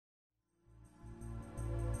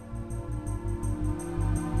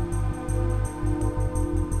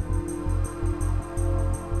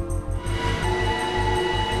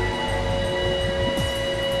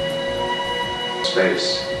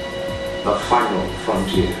space, the final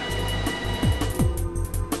frontier.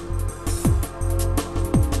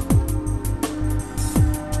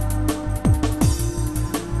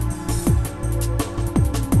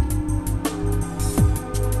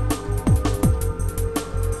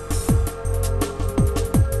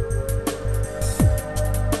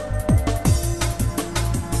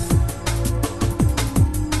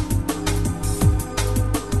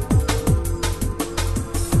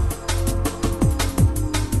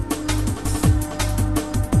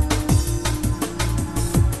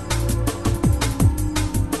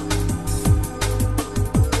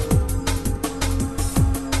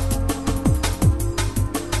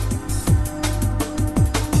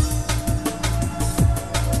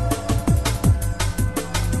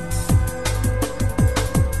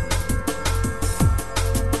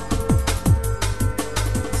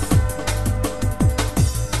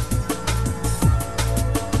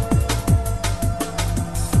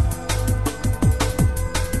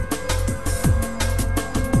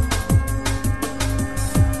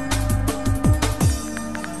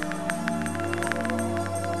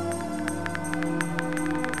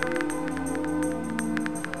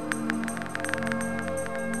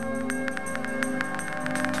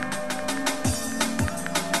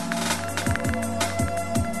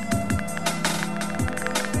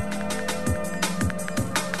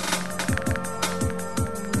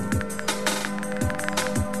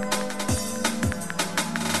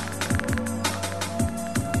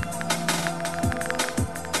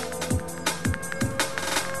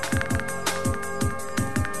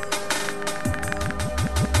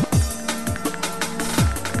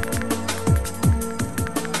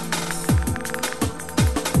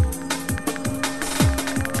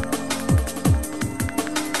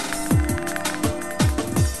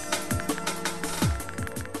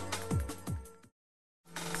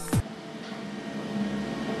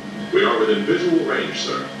 We are within visual range,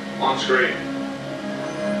 sir. On screen.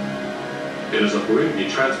 It is a Ferengi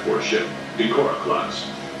transport ship, Ikora class.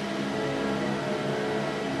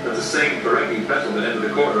 That's the same Ferengi vessel that entered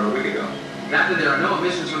the corridor a week ago. Captain, there are no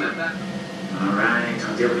emissions from that vessel. All right,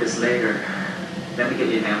 I'll deal with this later. Let me get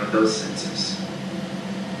you a hand with those sensors.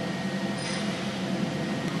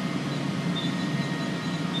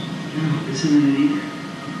 No, this isn't it either.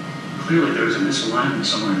 Clearly there is a misalignment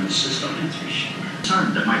somewhere in the system.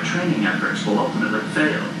 Concerned that my training efforts will ultimately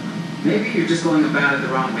fail. Maybe you're just going about it the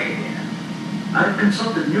wrong way again. I've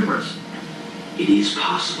consulted numerous. It is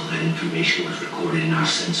possible that information was recorded in our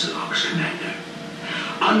sensor logs, Commander.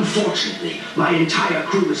 Unfortunately, my entire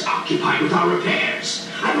crew is occupied with our repairs.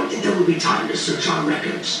 I don't think there will be time to search our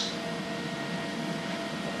records.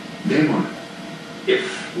 Damon,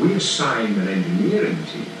 if we assign an engineering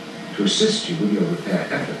team to assist you with your repair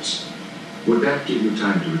efforts, would that give you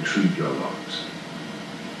time to retrieve your logs?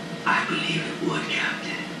 I believe it would, Captain.